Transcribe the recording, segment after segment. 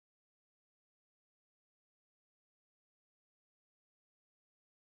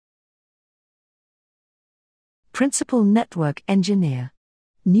Principal Network Engineer.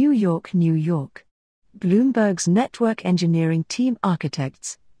 New York, New York. Bloomberg's network engineering team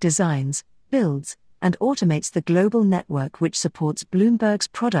architects, designs, builds, and automates the global network which supports Bloomberg's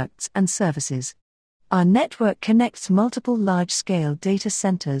products and services. Our network connects multiple large-scale data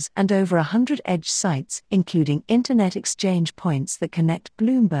centers and over 100 edge sites, including internet exchange points that connect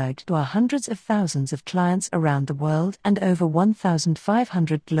Bloomberg to our hundreds of thousands of clients around the world and over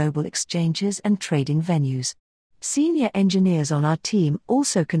 1,500 global exchanges and trading venues. Senior engineers on our team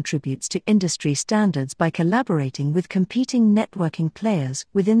also contributes to industry standards by collaborating with competing networking players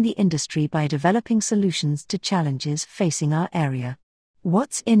within the industry by developing solutions to challenges facing our area.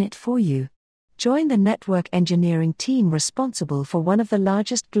 What's in it for you? Join the network engineering team responsible for one of the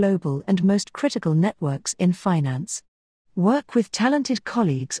largest global and most critical networks in finance. Work with talented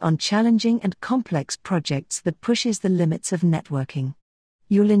colleagues on challenging and complex projects that pushes the limits of networking.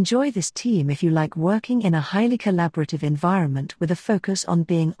 You'll enjoy this team if you like working in a highly collaborative environment with a focus on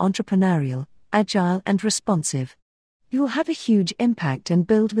being entrepreneurial, agile and responsive. You'll have a huge impact and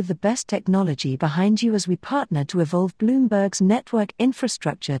build with the best technology behind you as we partner to evolve Bloomberg's network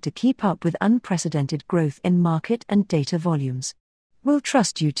infrastructure to keep up with unprecedented growth in market and data volumes. We'll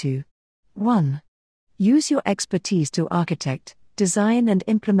trust you to 1. Use your expertise to architect, design and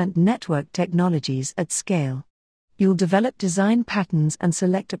implement network technologies at scale. You'll develop design patterns and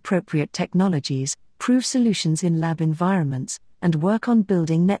select appropriate technologies, prove solutions in lab environments, and work on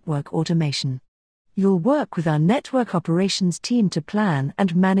building network automation. You'll work with our network operations team to plan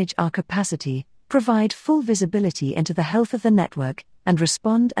and manage our capacity, provide full visibility into the health of the network, and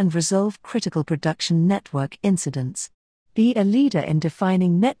respond and resolve critical production network incidents. Be a leader in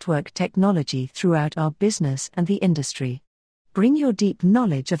defining network technology throughout our business and the industry. Bring your deep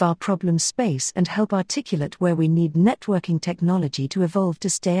knowledge of our problem space and help articulate where we need networking technology to evolve to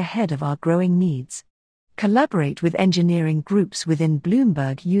stay ahead of our growing needs. Collaborate with engineering groups within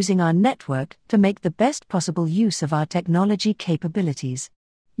Bloomberg using our network to make the best possible use of our technology capabilities.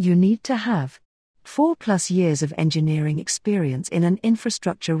 You need to have 4+ years of engineering experience in an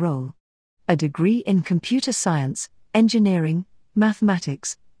infrastructure role, a degree in computer science, engineering,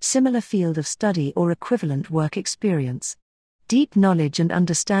 mathematics, similar field of study or equivalent work experience, deep knowledge and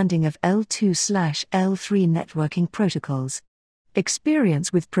understanding of L2/L3 networking protocols,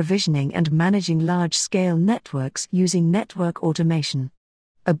 experience with provisioning and managing large-scale networks using network automation,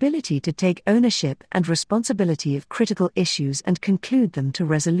 ability to take ownership and responsibility of critical issues and conclude them to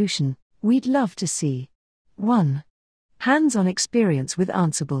resolution. We'd love to see 1. Hands-on experience with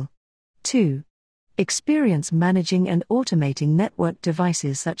Ansible. 2. Experience managing and automating network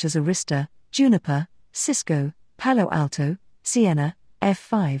devices such as Arista, Juniper, Cisco, Palo Alto, Sienna,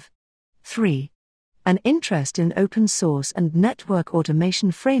 F5. 3. An interest in open source and network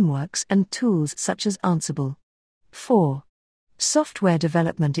automation frameworks and tools such as Ansible. 4. Software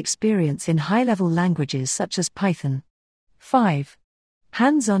development experience in high-level languages such as Python. 5.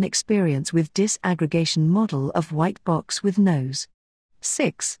 Hands-on experience with disaggregation model of white box with nose.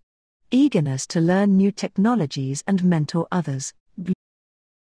 6. Eagerness to learn new technologies and mentor others.